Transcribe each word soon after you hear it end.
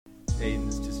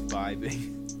Aiden's just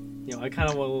vibing. Yo, I kind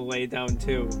of want to lay down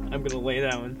too. I'm gonna lay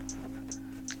down.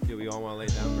 Yo, we all want to lay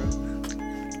down, bro.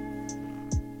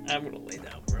 I'm gonna lay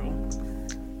down, bro.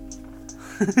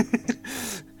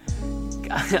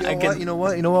 You know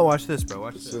what? Watch this, bro.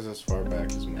 Watch This this. is as far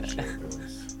back as my show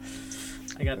goes.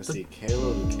 I got See,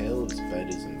 Caleb's bed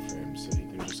is infirm, so he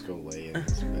can just go lay in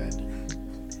his bed.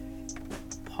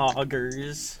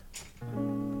 poggers.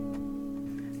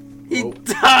 He Oh.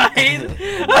 died.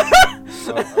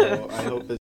 I hope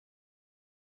it's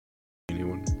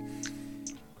anyone.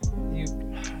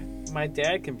 My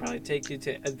dad can probably take you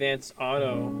to Advanced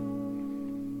Auto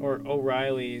or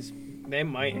O'Reilly's. They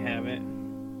might have it.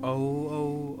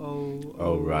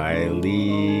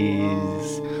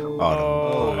 O'Reilly's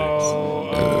Auto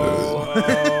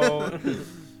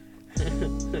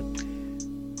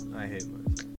I hate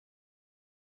myself.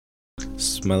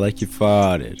 Smell like you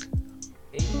farted.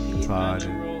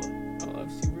 Retarded.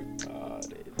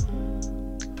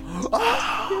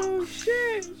 Oh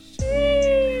shit!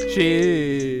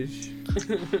 Sheesh.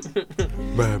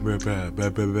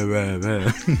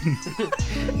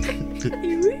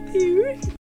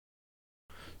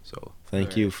 So,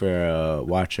 thank you for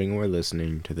watching or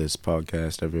listening to this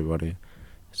podcast, everybody.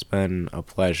 It's been a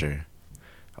pleasure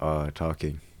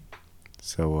talking.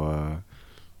 So,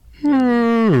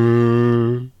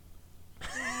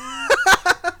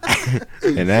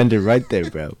 and end it right there,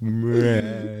 bro.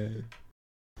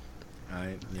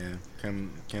 Alright, yeah.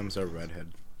 Cam's our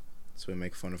redhead. So we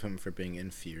make fun of him for being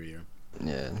inferior.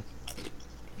 Yeah.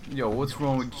 Yo, what's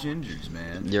wrong with gingers,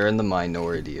 man? You're in the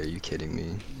minority, are you kidding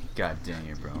me? God dang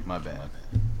it, bro. My bad.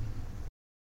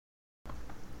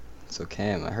 So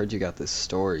Cam, I heard you got this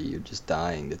story you're just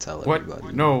dying to tell What?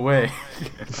 everybody. No way.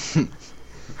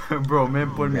 Bro,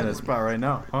 man, put me on the spot right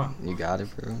now, huh? You got it,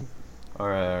 bro?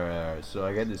 Alright. So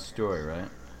I got this story, right?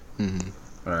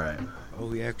 Mm-hmm. Alright. Oh,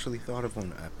 we actually thought of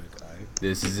one epic guy.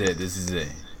 This is it.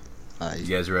 You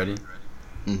guys ready?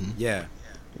 Mm-hmm. Yeah.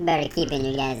 You better keep in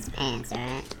your guys' pants,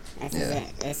 alright? This is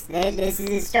it. This is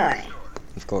the story.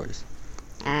 Of course.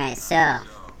 Alright, so,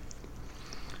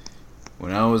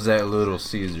 When I was at Little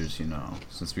Caesars,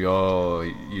 since we all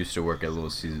used to work at Little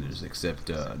Caesars, except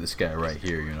this guy right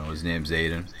here, his name's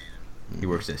Aiden. He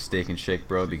works at Steak and Shake,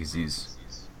 bro, because he's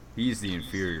the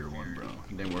inferior one, bro.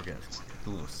 He didn't work at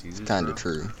Little Caesars. Kinda bro.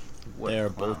 true. What They are a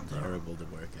clown, both bro. terrible to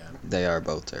work at. They are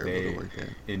both terrible They- to work at.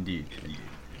 Indeed.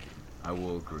 I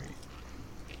will agree.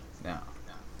 Now,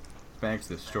 back to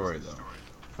the story, though.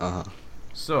 Uh-huh.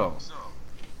 So,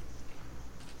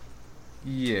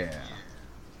 yeah.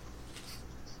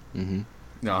 Mm-hmm.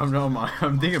 No,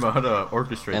 I'm thinking about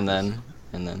orchestrating. And this.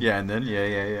 then? Yeah, and then,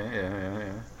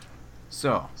 yeah.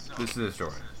 So, this is the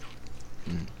story.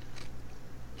 Mm.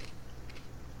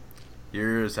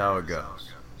 Here's how it goes.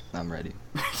 I'm ready.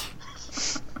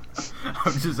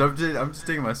 I'm just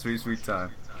taking my sweet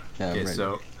time. Yeah, I'm Okay, ready.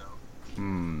 so,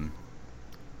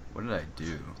 what did I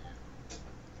do?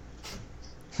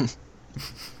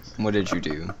 What did you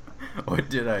do? What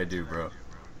did I do, bro?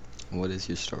 What is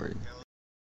your story?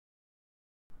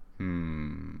 Do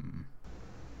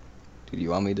you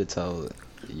want me to tell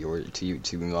do you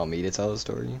want me to tell a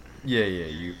story? Yeah,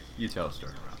 you tell a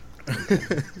story, bro.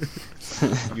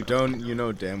 You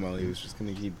know damn well he was just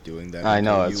gonna keep doing that. I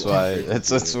know, until that's you why. offered to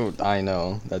That's do it. what I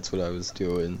know. That's what I was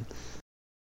doing.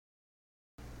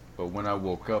 But when I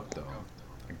woke up, though,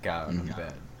 I got out of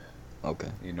bed.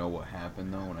 Okay. You know what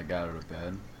happened, though, when I got out of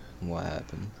bed? What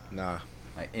happened? Nah.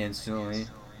 I instantly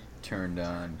turned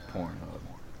on Pornhub.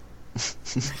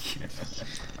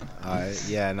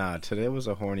 Yeah, nah. Today was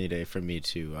a horny day for me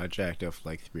too. I jacked off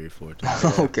like 3 or 4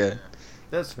 times. Okay.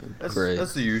 That's Great.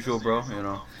 That's the usual, bro.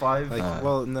 5. Like,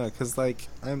 well, no, cause like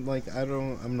I'm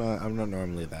not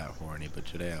normally that horny, but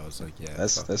today I was like, yeah.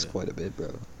 That's fuck it. quite a bit,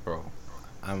 bro. bro.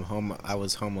 I'm home. I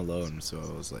was home alone, so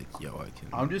I was like, yo, I can.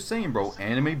 I'm just saying, bro.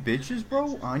 Anime bitches,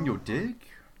 bro, on your dick.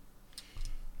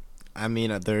 I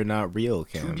mean, they're not real,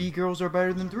 Cam. 2D girls are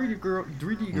better than 3D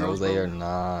No, girls. they bro. are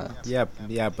not.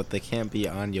 Yeah, but they can't be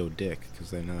on your dick because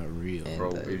they're not real. And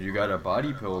Bro, if you got a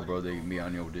body pillow, bro, they can be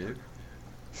on your dick.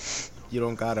 You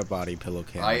don't got a body pillow,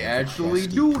 Cam. I You have a actually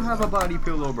chesty do pillow. have a body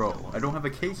pillow, bro. I don't have a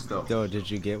case though. Yo, did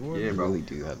you get one? Yeah, You bro. really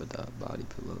do have a body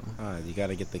pillow. You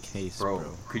gotta get the case, Bro,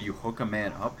 bro. could you hook a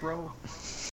man up, bro?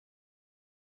 Is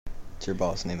your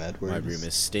boss name Edward? My room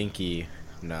is stinky.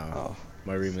 No. Oh,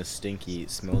 My room is stinky.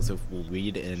 It smells of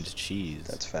weed and cheese.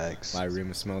 that's facts. My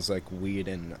room smells like weed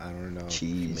and I don't know.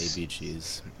 Cheese. Maybe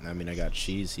cheese. I mean, I got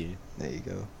cheese here. There you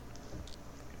go.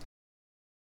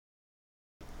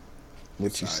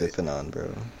 What you Sorry. sipping on,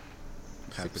 bro?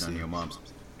 Sipping on Pepsi. your mom's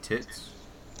tits.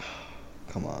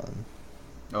 Come on.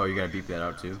 Oh, you gotta beep that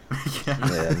out too.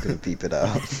 Yeah, I'm gonna beep it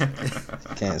out.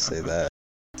 Can't say that.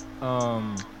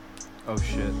 Oh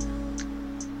shit.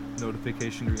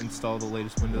 Notification to install the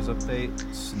latest Windows update.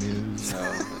 Snooze.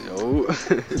 Yo.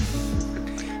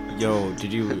 Yo,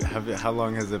 did you have it? How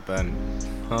long has it been?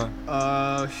 Huh?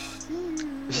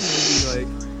 Maybe like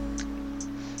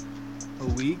a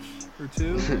week or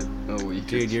two. Oh, we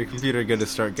Dude, your computer gonna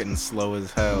start getting slow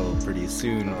as hell pretty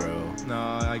soon, bro. No,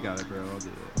 I got it, bro. I'll do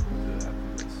it. I'll do it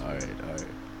after this. Alright.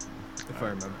 If I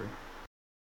remember.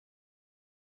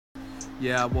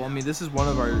 Yeah, well, I mean, this is one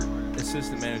of our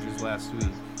assistant managers last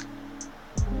week.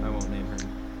 I won't name her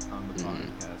on the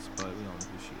podcast, but we all know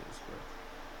who she is. But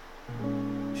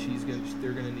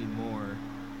they're gonna need more,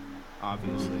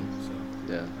 obviously. So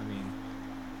Yeah. I mean,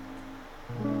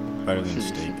 Better than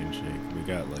Steak and Shake. We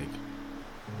got like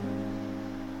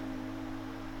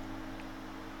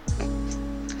 2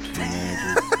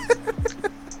 managers.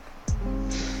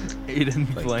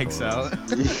 Aiden Like blanks total. out.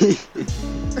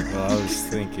 Well, I was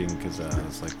thinking because I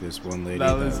was like this one lady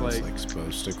That that was, was like- like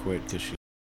supposed to quit because she.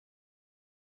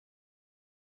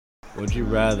 Would you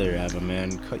rather have a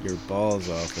man cut your balls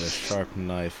off with a sharp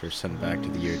knife or sent back to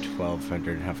the year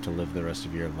 1200 and have to live the rest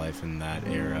of your life in that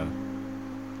era?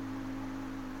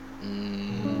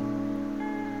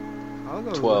 I'll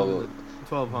go 1200s.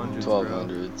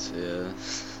 1200s, yeah.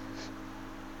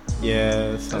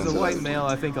 Yeah, As sounds a white like- male,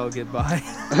 I think I'll get by.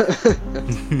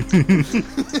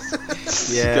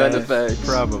 Yeah, Kind of facts.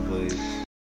 probably.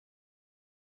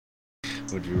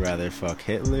 Would you rather fuck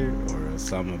Hitler or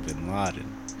Osama bin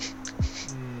Laden?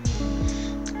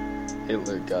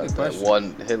 Hitler got Good that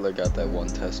question. Hitler got that one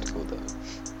testicle though.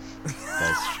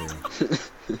 That's true.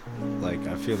 Like,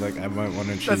 I feel like I might want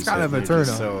to choose kind of a Hitler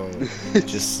turn-on.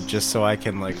 just so I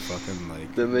can like fucking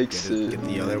like That makes get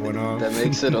the other one off. That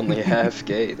makes it only half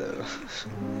gay though.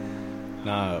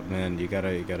 Nah, man, you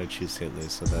gotta choose Hitler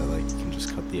so that like you can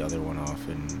just cut the other one off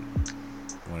and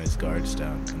when his guard's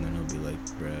down, and then he'll be like,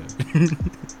 bruh.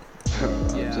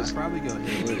 Yeah, Just I'd probably go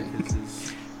Hitler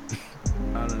because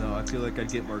I don't know. I feel like I'd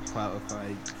get more clout if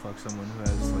I fuck someone who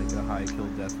has like a high kill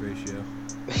death ratio.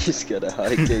 he's got a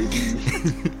high KB.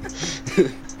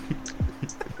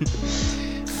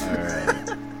 Alright.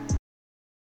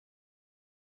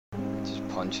 Just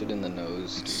punch it in the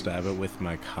nose. dude. Stab it with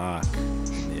my cock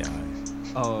in the eye.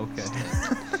 Oh, okay.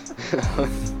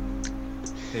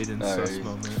 Aiden's sus Alright.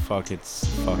 moment. Fuck its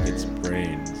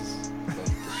brains. Fuck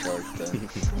the shark then.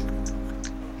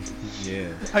 Yeah.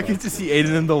 I get to see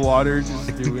Aiden in the water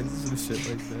just doing some shit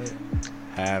like that.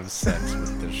 Have sex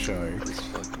with the shark. Just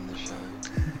fucking the shark.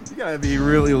 You gotta be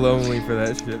really lonely for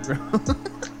that shit, bro.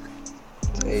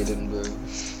 It's Aiden, bro.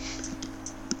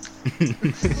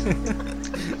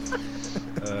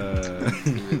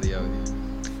 You really out here.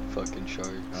 Fucking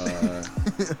shark.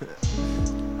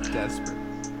 Desperate.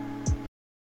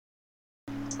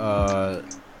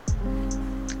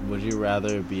 Would you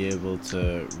rather be able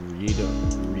to read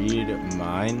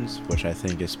minds, which I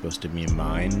think is supposed to be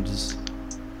minds,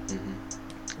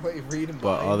 Wait, read him.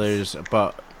 but others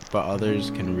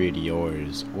can read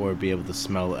yours, or be able to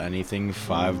smell anything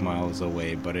 5 miles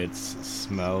away, but it's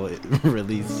smell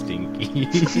really stinky?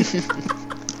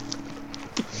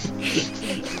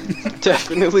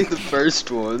 Definitely the first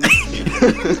one.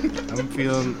 I'm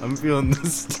feeling the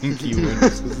stinky one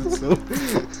just 'cause it's so.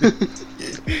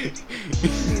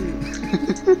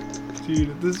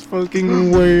 Dude, this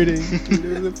fucking wording. Dude,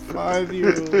 there's a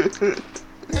 5-year-old.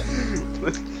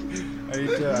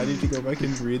 I need to go back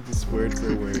and read this word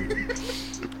for word.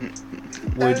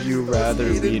 Would you rather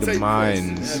read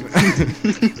minds?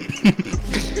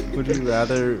 Would you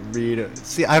rather read?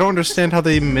 See, I don't understand how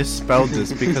they misspelled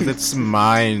this because it's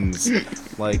minds,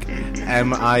 like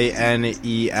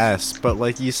M-I-N-E-S, but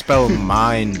like you spell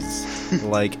minds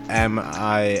like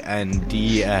M-I-N-D-S,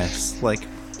 like.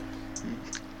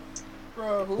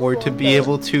 Or to be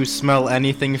able to smell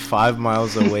anything 5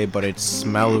 miles away, but it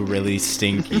smell really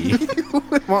stinky. Who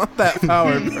would want that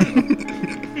power, bro?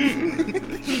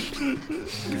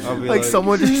 I'll be Like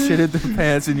someone just shitted their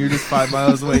pants and you're just 5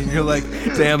 miles away and you're like,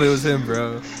 damn, it was him,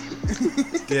 bro.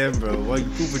 damn, bro, why you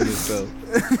pooping yourself?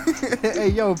 Hey,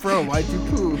 yo, bro, why'd you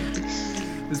poop?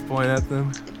 Just point at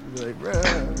them. Be like, bro,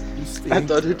 you stink. I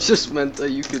thought it just meant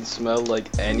that you could smell like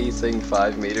anything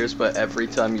 5 meters, but every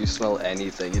time you smell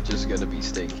anything, it's just gonna be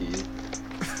stinky.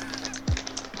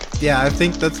 Yeah, I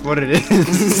think that's what it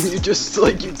is. You just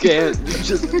like you can't. You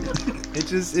just It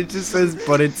just says,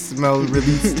 but it smells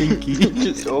really stinky.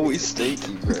 just always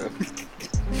stinky, bro.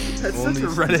 That's only, such a you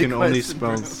Reddit can only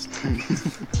question, smell.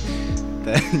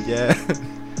 That, yeah.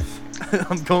 bro.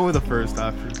 I'm going with the first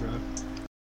option, bro.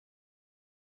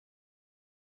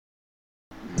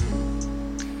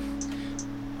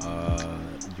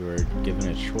 you are given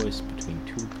a choice between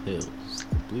two pills.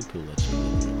 The blue pill lets you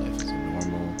live your life as a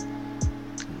normal.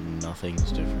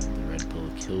 Nothing's different. The red pill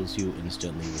kills you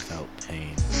instantly without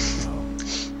pain.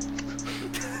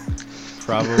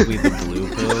 Probably the blue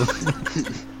pill.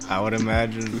 I would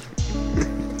imagine.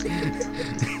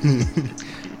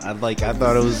 I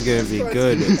thought it was gonna be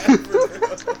good.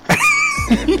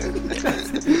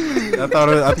 I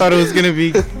thought it was gonna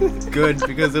be good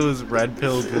because it was red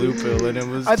pill, blue pill, and it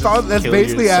was. I thought that's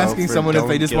basically asking or someone if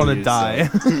they don't just want to kill die.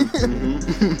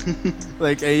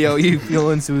 Like, hey yo, you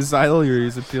feeling suicidal?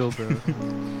 Here's a pill, bro.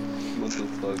 What the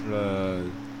fuck?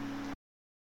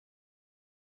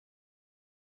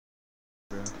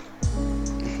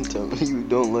 You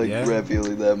don't like Yeah.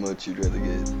 ravioli that much. You'd rather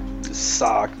get just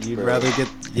socked. You'd bro. rather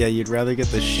get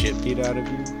the shit beat out of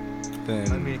you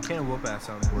than. I mean, a can of whoop ass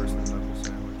sounds worse than a knuckle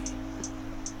sandwich.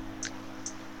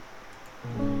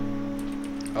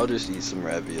 I'll just eat some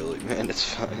ravioli, man.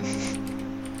 It's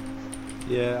fine.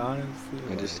 Yeah, honestly.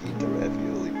 I just eat the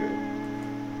ravioli, bro.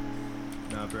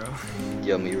 Nah, bro.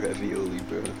 Yummy ravioli,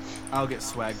 bro. I'll get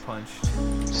swag punched.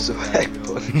 Swag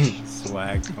Ravioli. punch.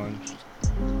 Swag punch.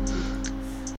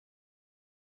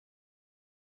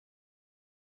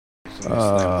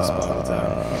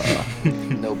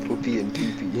 No poopy and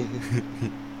pee-pee.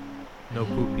 No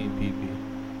poopy and pee-pee.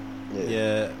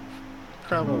 Yeah,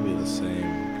 probably the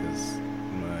same because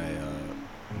my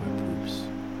poops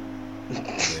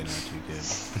they're not too good.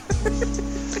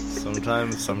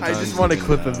 Sometimes I just want a even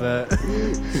clip of now-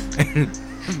 that.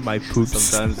 My poops.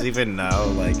 Sometimes even now,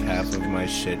 like half of my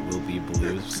shit will be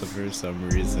blue for some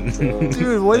reason.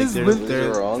 Dude, what Like, is there's- with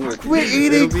What's wrong with Quit you?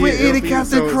 eating, It'll quit be- eating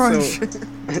Captain so- Crunch.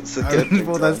 It's a well,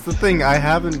 Captain that's the thing. I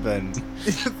haven't been.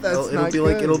 That's it'll not be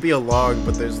good. like it'll be a log,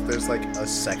 but there's like a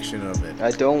section of it. I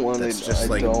don't want That's to. just I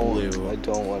like don't. blue. I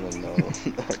don't want to know.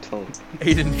 I don't.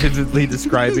 Aiden vividly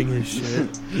describing his shit.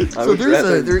 I So would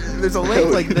rather- there's a lake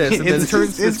like this, and then it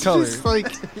turns this color. Just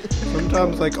like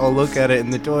sometimes like I'll look at it in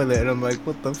the toilet and I'm like,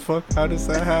 what the fuck? How does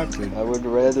that happen? I would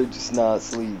rather just not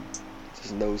sleep.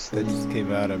 Just no That sleep. just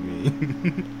came out of me.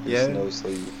 Just Yeah. no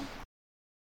sleep.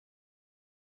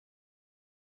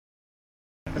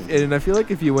 And I feel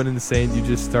like if you went insane, you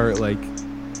just start like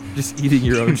just eating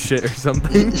your own shit or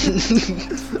something. You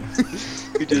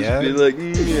just Yeah. be like,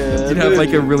 yeah. You'd have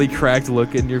like a really cracked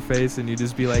look in your face, and you'd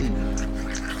just be like,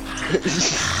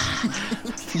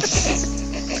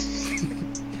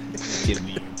 Give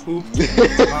me your poop.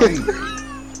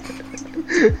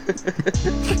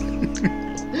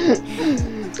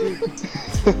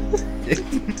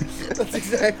 that's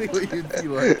exactly what you'd be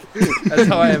like. That's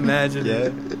how I imagine Yeah.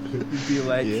 it. You'd be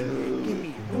like, Yeah.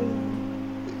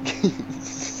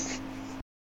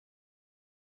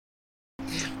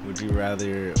 Would you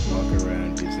rather walk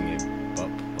around using a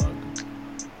butt plug,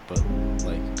 but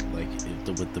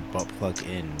with the butt plug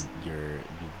in, you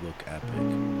look epic,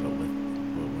 but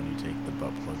when you take the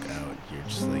butt plug out, you're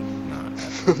just like not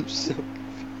epic. I'm so confused.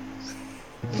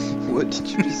 What did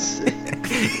you just say?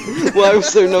 Why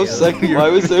was there no second? Why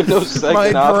was there no second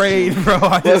my option? brain, bro.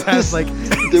 I just had like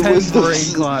There 10 was no brain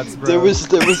s- clots, bro. There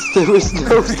was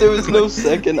no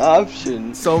second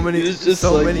option. so many, It's just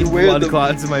so like many you wear blood the-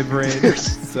 clots in my brain.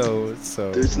 So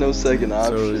There's no second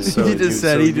option. so He just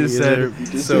said- you either-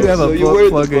 So- you have so a you wear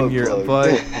butt the plug in butt your plug.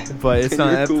 butt, but it's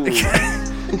not You're epic.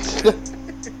 cool.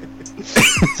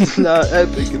 It's not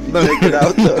epic if you take it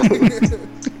out though.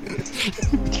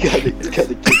 you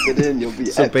gotta keep it in. You'll be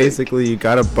So epic. basically, you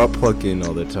got a butt plug in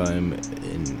all the time,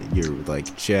 and you're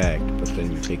like jacked. But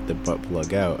then you take the butt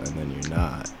plug out, and then you're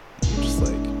not. You're just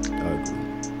like ugly.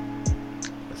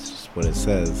 That's just what it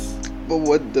says. But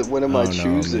what am I don't know,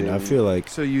 choosing? I feel like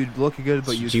So you'd look good,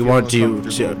 but you'd Do you feel want to-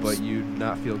 uncomfortable, to- but you'd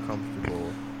not feel comfortable.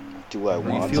 Do I Or you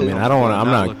want feel I to? mean, I don't wanna- comfortable I'm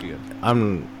and not- look good.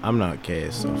 I'm not gay,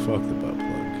 so fuck the butt plug.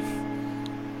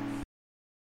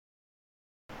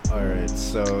 All right,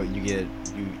 so you get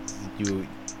you.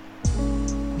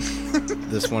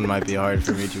 This one might be hard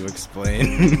for me to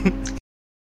explain.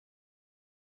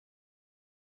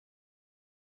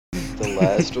 The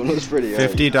last one was pretty hard.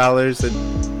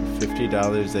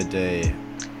 $50 a day,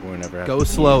 or never have Go to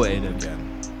slow, pee Aiden. again.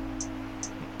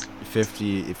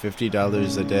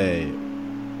 $50 a day,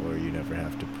 or you never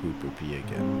have to poop or pee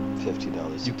again.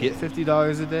 $50. You get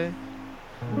 $50 a day?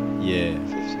 Yeah,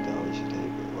 $50 a day,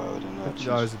 but why would I not?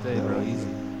 $50 a day, bro. choose-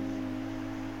 Easy.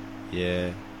 yeah,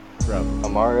 probably.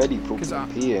 I'm already pooping 'Cause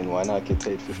and peeing. Why not get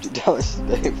paid $50 a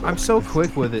day? Bro? I'm so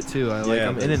quick with it too. Yeah,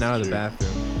 I'm in and that's out of the true.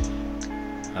 bathroom.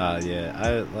 Yeah,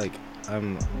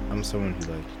 I'm someone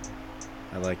who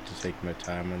I like to take my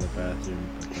time in the bathroom,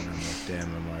 but then I'm like,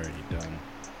 damn, I'm already done.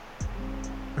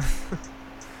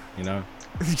 You know?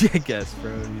 I guess,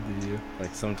 bro. You do you.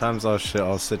 Like sometimes I'll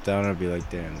sit down and be like,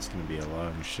 damn, it's gonna be a lot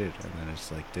of shit, and then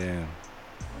it's like, damn,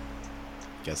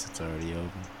 guess it's already over.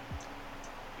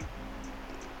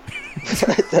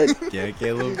 Yeah,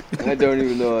 Caleb. I don't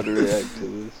even know how to react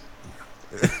to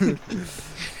this.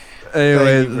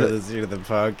 Anyway, Thank you for listening to the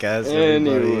podcast,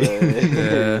 everybody.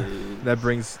 Anyway. that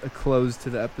brings a close to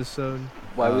the episode.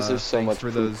 Why was there so thanks much for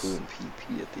poo those- and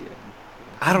PP at the end?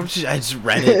 I just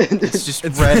read it. It's just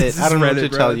It's Reddit. just I don't know what Reddit, to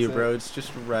bro. tell you, It's bro. It's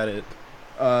just Reddit.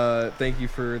 Thank you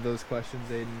for those questions,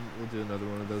 Aiden. We'll do another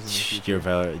one of those in the future. You're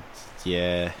valid.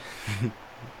 Yeah.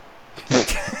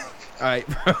 Alright,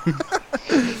 bro.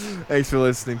 Thanks for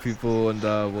listening, people, and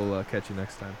we'll catch you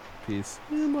next time. Peace.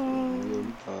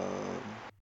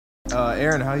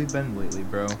 Aaron, how you been lately,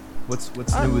 bro? What's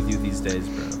new with you these days,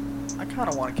 bro? I kind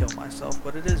of want to kill myself,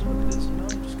 but it is what it is, you know?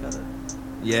 You just gotta...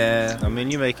 Yeah. I mean,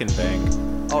 you making bank.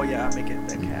 Oh, yeah, I'm making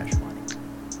that cash money.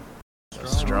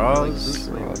 Straws?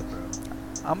 Straws.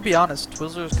 I'm gonna be honest,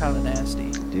 Twizzlers kind of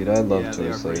nasty. Dude, I love Yeah, they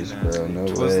are pretty Twizzlers, bro. nasty. No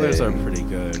Twizzlers way. are pretty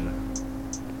good.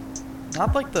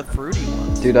 Not like the fruity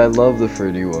ones. Dude, I love the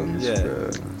fruity ones, Yeah. bro.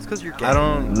 It's because you're gay. I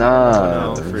don't Nah.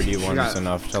 know the fruity ones got-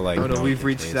 enough to like. Oh no, know we've what they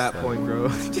reached taste that like. point, bro.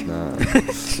 Nah.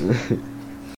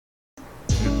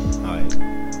 Alright.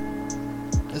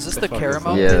 Is this The the fuck is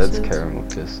caramel? Yeah, that's Kisses? caramel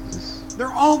kisses.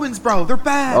 They're almonds, bro. They're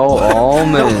bad. Oh,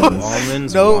 almonds.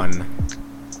 Almonds. No. One.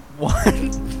 What?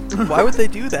 Why would they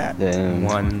do that? Damn.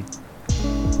 One.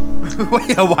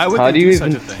 Wait, why would How they do you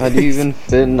such even a thing? how do you even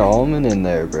fit an almond in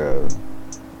there, bro?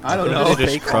 I don't They know.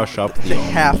 just Fake crush up the They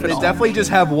have almonds. They an definitely just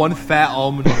have one fat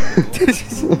almond. in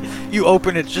the middle. You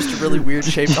open it, it's just a really weird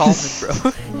shaped almond, bro.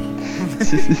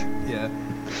 Yeah.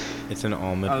 It's an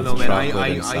almond I don't with know, man.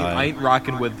 chocolate inside. I ain't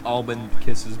rocking with almond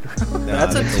kisses, bro. Nah,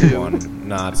 That's a it's 2. 1.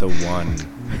 Nah, it's a 1.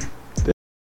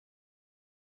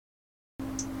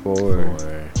 4.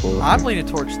 I'm leaning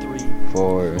towards 3,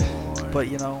 4. but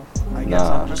you know, I guess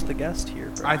Nah. I'm just the guest here,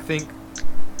 bro. I think.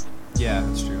 Yeah,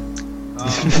 that's true.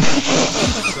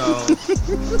 So.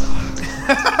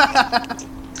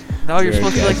 No, you're You're a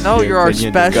supposed to be like, guest, no, your you're our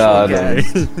opinion special Got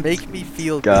guest. him. Make me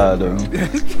feel Got good. him.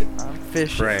 bro. I'm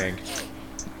fishing. Frank.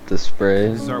 The spray.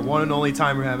 This is our one and only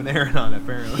time we're having Aaron on,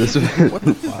 apparently. This What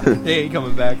the fuck? He ain't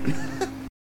coming back.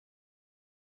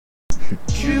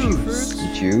 Jews.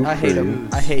 Jew I hate fruit. them.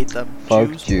 I hate them. Fuck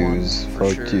Jews Jews. won, for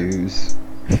Fuck sure. Jews.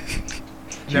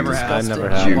 Never Jesus, had. I Disgusting. never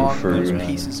had Jew Among fruit. those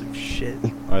pieces of shit.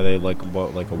 Are they like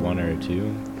what, like a 1 or a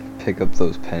 2? Pick up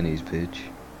those pennies, bitch.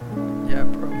 Yeah,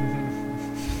 bro.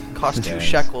 Cost 2 Thanks.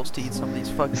 shekels to eat some of these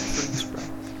fucking fruits, bro.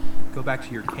 Go back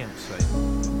to your campsite.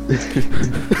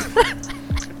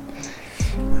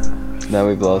 Now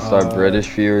we've lost our British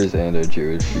viewers and our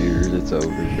Jewish viewers. It's over,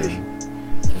 bro.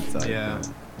 It's like, Yeah.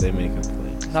 They make a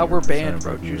plate. Now we're Sorry banned,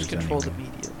 bro. about Jews yours control the anyway.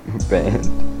 media.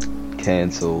 Banned.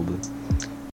 Cancelled.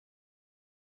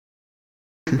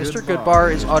 Mr.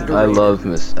 Goodbar is underrated. I love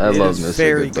It is Mr.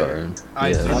 very Goodbar. I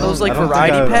Yeah. see. On those like I don't think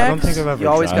variety I don't packs, think I've ever you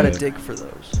always tried gotta it. dig for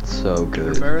those. So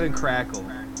They're good. better than Crackle.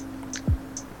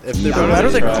 If Yeah. they're Better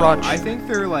than try it. Crunch. I think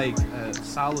they're like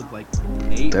solid, like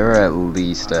 8. They're at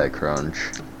least at Crunch.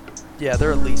 Yeah,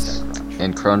 they're at least at Crunch.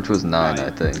 And Crunch was 9, I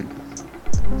think.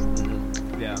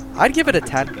 Yeah. I'd give it a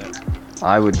 10.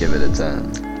 I would give it a 10.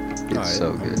 It's Alright.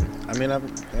 so good. I mean, I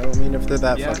don't mean if they're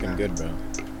that Yeah. fucking good, bro.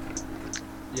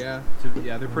 Yeah.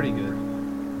 Yeah, they're pretty good.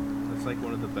 That's like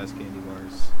one of the best candy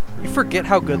bars. You forget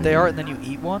how good they are, and then you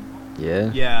eat one.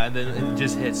 Yeah? Yeah, and then it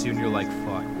just hits you, and you're like,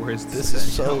 "Fuck, where's this?" This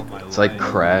is thing? so Oh, my It's like life.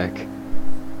 crack.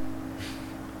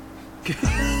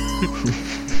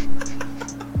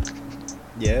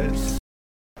 Yes.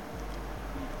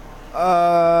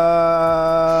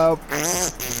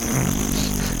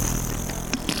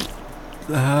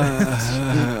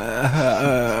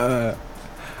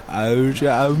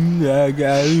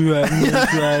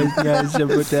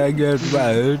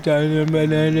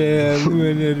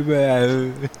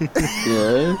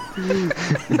 Yeah?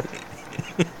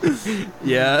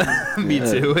 Yeah, me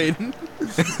Yeah. too, Aiden.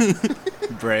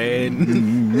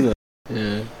 Brain.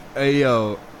 Yeah. Hey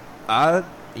yo,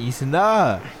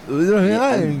 Isna. Oh,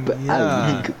 yeah.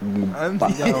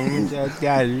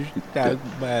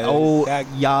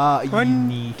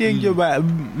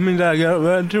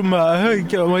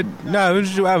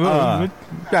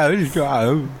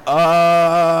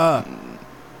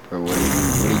 Bro, what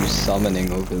are you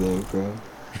summoning over there, bro?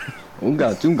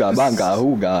 Oonga, toonga, banga,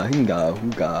 hooga, hinga,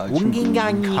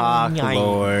 hooga. Cock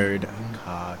lord.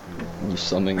 Cock You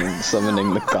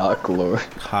summoning the cock lord.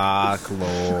 Cock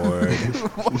lord.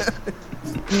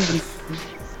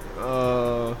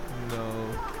 No.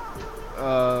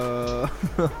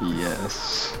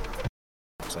 Yes.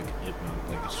 just like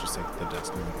it's just like the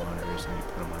desktop monitors, and you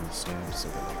put them on the stand, so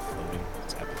they're like floating.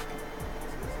 It's epic.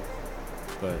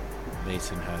 But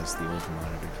Mason has the old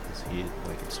monitor because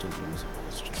it's still usable.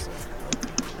 It's just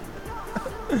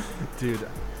like, Dude,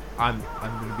 I'm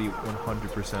gonna be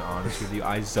 100% honest with you.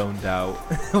 I zoned out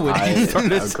when he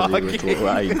started talking.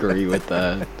 I agree with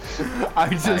that. I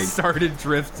just started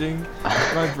drifting.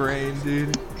 My brain,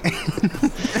 dude.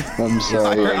 I'm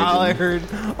sorry. All I heard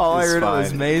was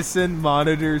fine. Mason,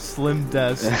 monitor, slim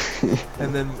desk,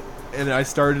 and I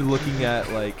started looking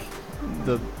at like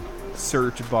the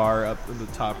search bar up in the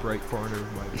top right corner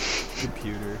of my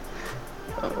computer,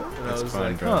 and I That's was fine,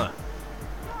 like, bro. huh.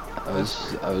 I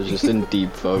was just in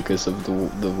deep focus of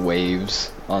the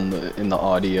waves in the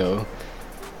audio.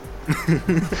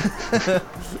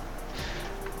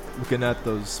 Looking at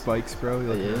those spikes, bro. You're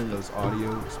looking Yeah. at those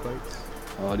audio spikes.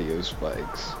 Audio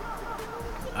spikes.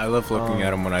 I love looking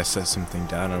at them when I set something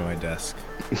down on my desk.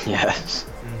 Yes.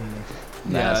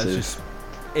 Yeah, Massive. it's just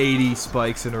 80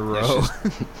 spikes in a row.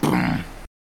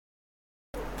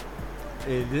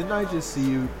 Hey, didn't I just see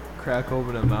you crack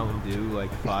open a Mountain Dew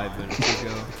like 5 minutes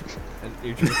ago? And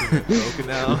you're drinking it broken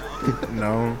now?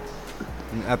 No.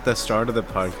 At the start of the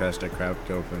podcast, I cracked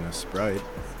open a Sprite,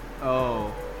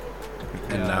 Oh.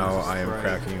 and Yeah, now it was a I am Sprite.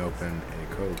 cracking open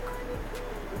a Coke.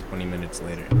 20 minutes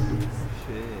later.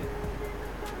 Shit.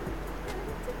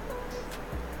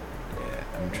 Yeah,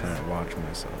 I'm trying to watch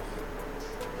myself.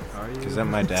 Are you? Cause at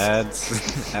my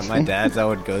dad's, I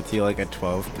would go through like a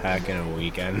 12-pack in a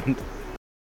weekend. Yeah,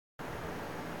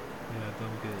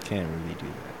 don't get. Can't really do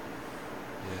that.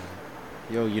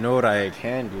 Yeah. Yo, you know what I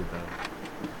can do though?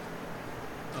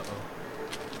 Uh-oh.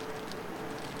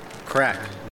 Crack.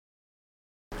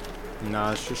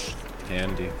 Nah, it's just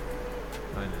handy.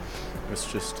 I know. It's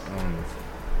just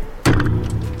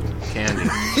candy.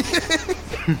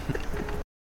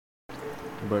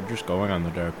 But just going on the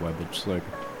dark web, it's like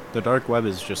the dark web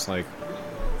is just like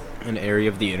an area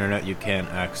of the internet you can't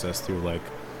access through like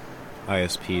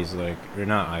ISPs, or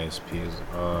not ISPs,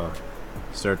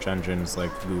 search engines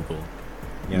like Google.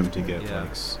 You have to get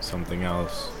Yeah. something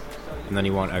else, and then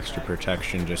you want extra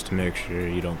protection just to make sure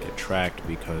you don't get tracked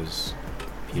because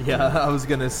people. Yeah, I was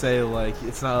gonna say like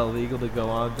it's not illegal to go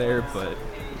on there, but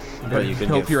You can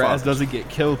hope get your ass fucked. doesn't get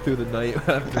killed through the night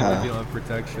after Ah. being on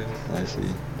protection, I see.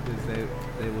 because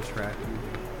they will track you.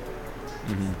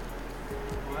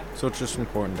 So it's just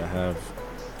important to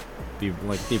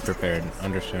be prepared,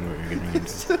 understand what you're getting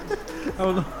into. I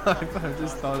don't know. I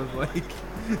just thought of like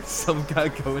some guy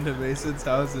going to Mason's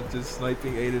house and just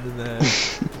sniping Aiden in the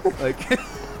head. Like,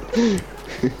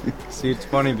 See, it's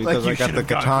funny because you I got the should've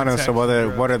got katana, so protection,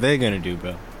 bro. what are they gonna do,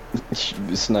 bro?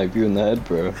 Snipe you in the head,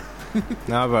 bro.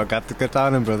 Nah, bro, I got the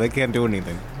katana, bro. They can't do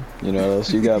anything. You know what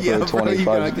else you got, bro? yeah, bro,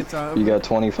 25. you You got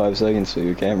 25 seconds till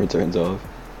your camera turns off.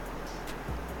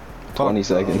 20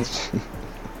 seconds.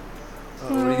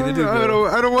 What are you gonna do, bro?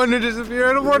 I don't want to disappear.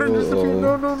 I don't want to disappear.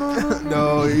 No, no, no, no.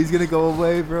 No, he's gonna go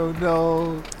away, bro.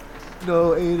 No,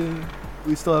 Aiden.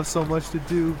 We still have so much to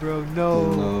do, bro.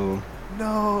 No, No.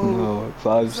 no, No.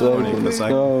 5 funny, seconds. 'cause I-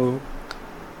 No.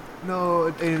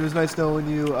 Aiden. It was nice knowing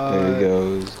you. There he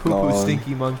goes. Poo-poo Gone.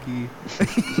 stinky monkey.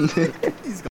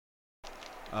 He's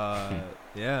gone.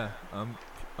 Yeah, I'm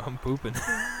pooping.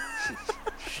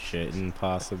 Shitting,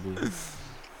 possibly.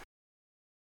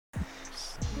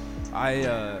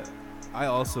 I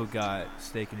also got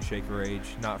Steak and Shake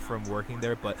Rage, not from working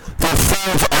there, but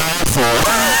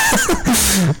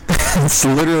it's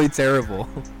literally terrible.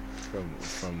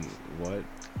 From what?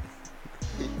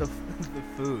 The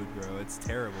food, bro, it's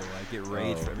terrible. I get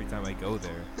rage Oh. every time I go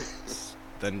there.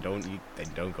 Then don't eat. Then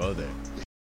don't go there.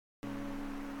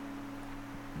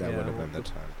 That Yeah, would have well, been the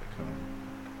time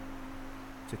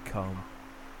to come.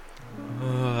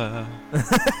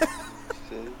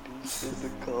 Said the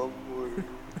cum word.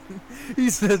 He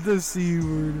said the C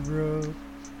word, bro.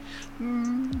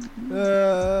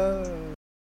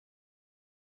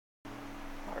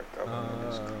 Our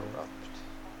government is corrupt.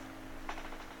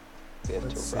 We have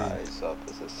Let's to see. rise up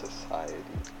as a society.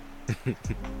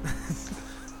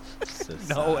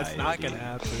 No, it's not gonna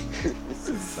happen.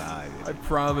 Society. I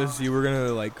promise you, we're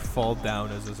gonna like fall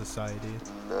down as a society.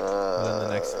 Nah, Within the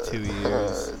next 2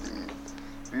 years. Dude.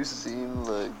 You seem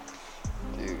like,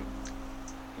 dude.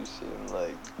 You seem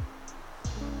like,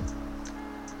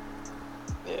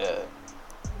 yeah.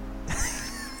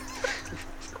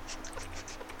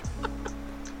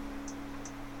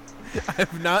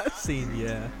 I've not seen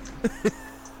yeah.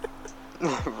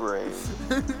 My brain.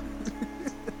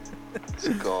 It's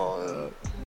gone.